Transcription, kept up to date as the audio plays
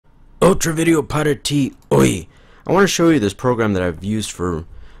Ultra Video Parati Oi! I want to show you this program that I've used for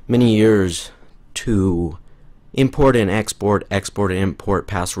many years to import and export and import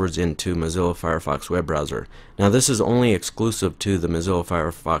passwords into Mozilla Firefox web browser. Now this is only exclusive to the Mozilla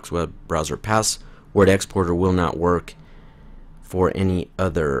Firefox web browser. Password exporter will not work for any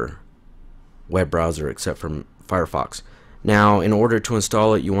other web browser except for Firefox. Now in order to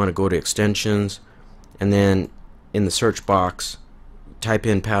install it, you want to go to extensions and then in the search box type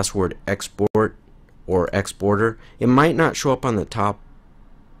in password export or exporter. It might not show up on the top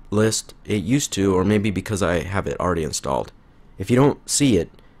list. It used to, or maybe because I have it already installed. If you don't see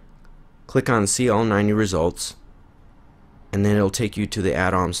it, click on see all 90 results and then it'll take you to the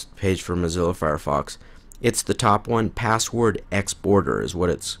add-ons page for Mozilla Firefox. It's the top one. Password exporter is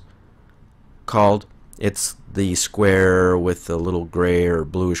what it's called. It's the square with the little gray or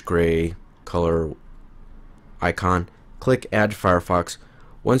bluish gray color icon. Click add to Firefox.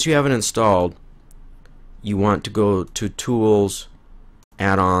 Once you have it installed, you want to go to tools,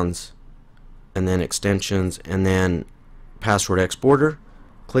 add-ons, and then extensions, and then password exporter.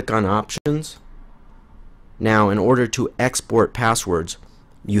 Click on options. Now in order to export passwords,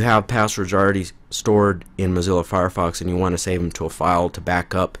 you have passwords already stored in Mozilla Firefox and you want to save them to a file to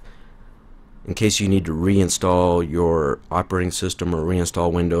back up in case you need to reinstall your operating system or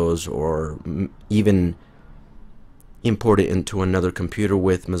reinstall Windows or even import it into another computer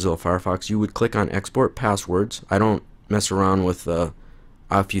with Mozilla Firefox. You would click on export passwords. I don't mess around with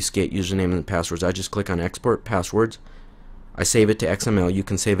obfuscate username and passwords. I just click on export passwords. I save it to XML. You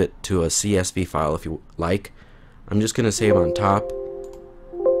can save it to a CSV file if you like. I'm just going to save on top,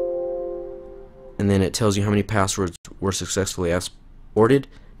 and then it tells you how many passwords were successfully exported.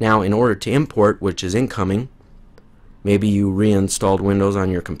 Now in order to import, which is incoming, maybe you reinstalled Windows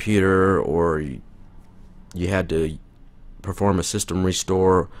on your computer or you had to perform a system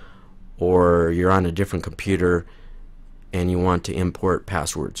restore, or you're on a different computer and you want to import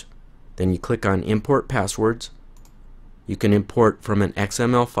passwords. Then you click on import passwords. You can import from an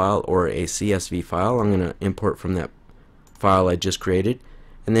XML file or a CSV file. I'm going to import from that file I just created,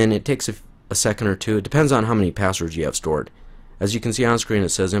 and then it takes a second or two. It depends on how many passwords you have stored. As you can see on screen, it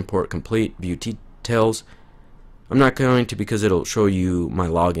says import complete, view details. I'm not going to because it'll show you my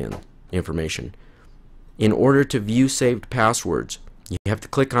login information. In order to view saved passwords, you have to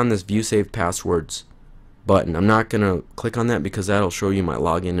click on this view saved passwords button. I'm not going to click on that because that'll show you my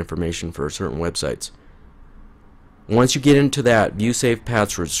login information for certain websites. Once you get into that view saved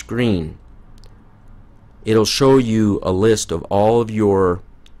passwords screen, it'll show you a list of all of your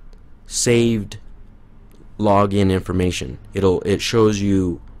saved login information. It shows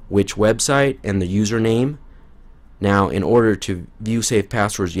you which website and the username. Now in order to view saved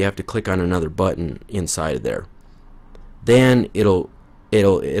passwords, you have to click on another button inside of there. Then it'll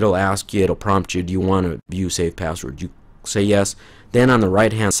ask you, it'll prompt you, do you want to view saved passwords? You say yes. Then on the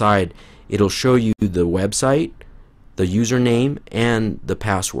right hand side, it'll show you the website, the username, and the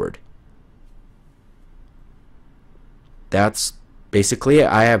password. That's basically it.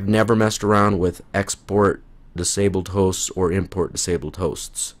 I have never messed around with export disabled hosts or import disabled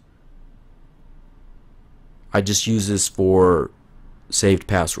hosts. I just use this for saved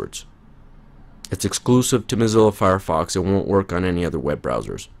passwords. It's exclusive to Mozilla Firefox. It won't work on any other web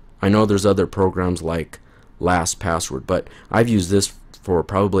browsers. I know there's other programs like LastPassword, but I've used this for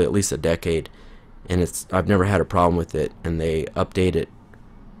probably at least a decade, and I've never had a problem with it, and they update it.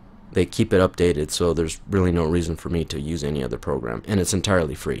 They keep it updated, so there's really no reason for me to use any other program, and it's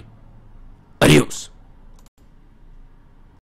entirely free. Adios!